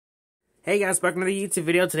Hey guys, welcome to the YouTube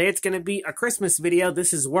video. Today it's going to be a Christmas video.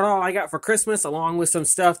 This is what all I got for Christmas, along with some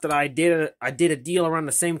stuff that I did a deal around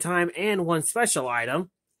the same time, and one special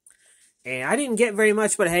item. And I didn't get very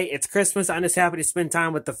much, but hey, it's Christmas. I'm just happy to spend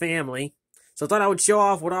time with the family. So I thought I would show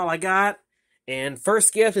off what all I got. And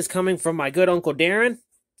first gift is coming from my good Uncle Darren.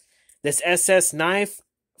 This SS knife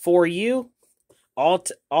for you.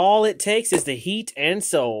 All it takes is the heat and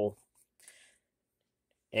soul.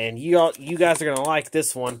 And you guys are going to like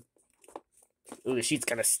this one. Ooh, the sheet's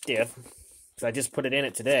kind of stiff, because I just put it in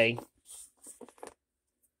it today.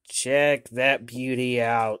 Check that beauty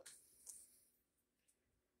out.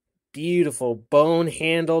 Beautiful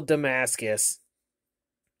bone-handled Damascus.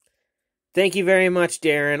 Thank you very much,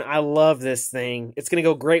 Darren. I love this thing. It's going to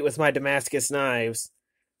go great with my Damascus knives.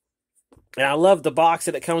 And I love the box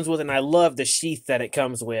that it comes with, and I love the sheath that it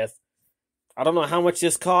comes with. I don't know how much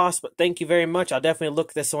this costs, but thank you very much. I'll definitely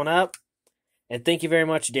look this one up. And thank you very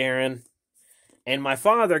much, Darren. And my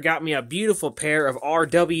father got me a beautiful pair of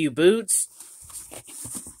RW boots.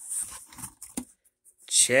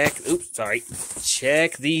 Check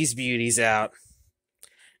these beauties out.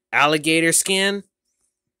 Alligator skin.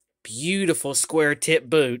 Beautiful square tip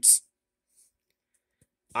boots.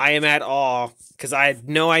 I am at awe, because I had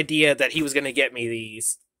no idea that he was going to get me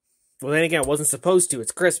these. Well, then again, I wasn't supposed to.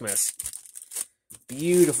 It's Christmas.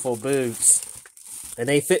 Beautiful boots. And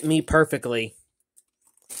they fit me perfectly.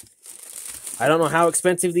 I don't know how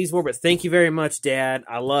expensive these were, but thank you very much, Dad.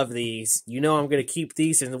 I love these. You know I'm going to keep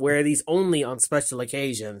these and wear these only on special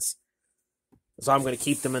occasions. So I'm going to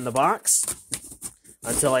keep them in the box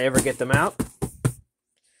until I ever get them out.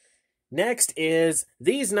 Next is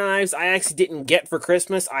these knives I actually didn't get for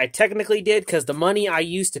Christmas. I technically did, because the money I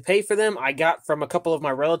used to pay for them, I got from a couple of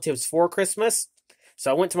my relatives for Christmas.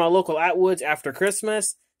 So I went to my local Atwoods after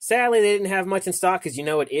Christmas. Sadly, they didn't have much in stock, because you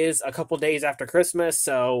know it is a couple days after Christmas,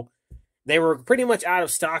 so they were pretty much out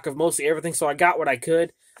of stock of mostly everything, so I got what I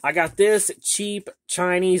could. I got this cheap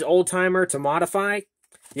Chinese old-timer to modify.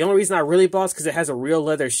 The only reason I really bought is because it has a real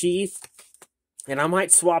leather sheath. And I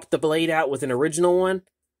might swap the blade out with an original one.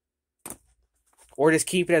 Or just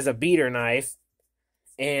keep it as a beater knife.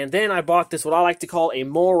 And then I bought this, what I like to call a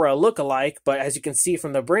Mora look-alike. But as you can see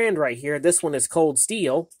from the brand right here, this one is Cold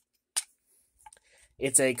Steel.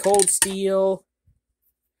 It's a Cold Steel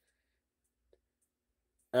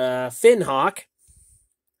Finhawk.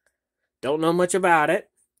 Don't know much about it.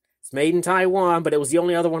 It's made in Taiwan, but it was the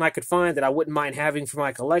only other one I could find that I wouldn't mind having for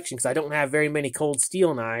my collection, because I don't have very many Cold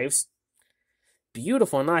Steel knives.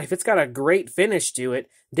 Beautiful knife. It's got a great finish to it.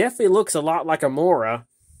 Definitely looks a lot like a Mora.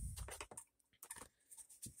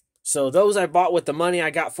 So those I bought with the money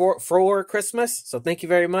I got for Christmas. So thank you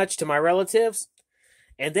very much to my relatives.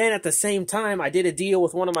 And then at the same time, I did a deal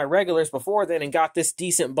with one of my regulars before then and got this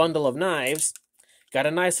decent bundle of knives. Got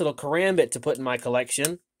a nice little karambit to put in my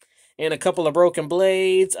collection. And a couple of broken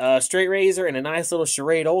blades, a straight razor, and a nice little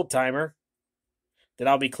charade old-timer that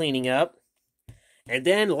I'll be cleaning up. And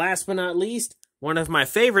then, last but not least, one of my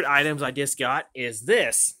favorite items I just got is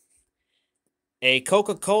this. A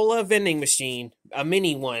Coca-Cola vending machine. A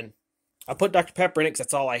mini one. I put Dr. Pepper in it because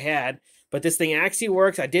that's all I had. But this thing actually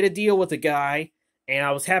works. I did a deal with a guy, and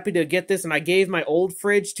I was happy to get this, and I gave my old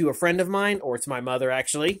fridge to a friend of mine, or it's my mother,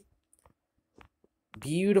 actually.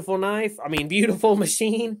 Beautiful knife. Beautiful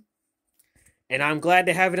machine. And I'm glad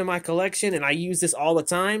to have it in my collection, and I use this all the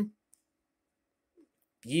time.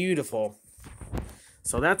 Beautiful.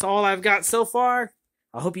 So that's all I've got so far.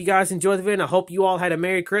 I hope you guys enjoyed the video. I hope you all had a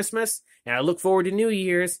Merry Christmas, and I look forward to New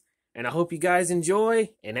Year's. And I hope you guys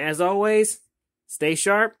enjoy. And as always, stay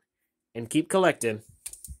sharp and keep collecting.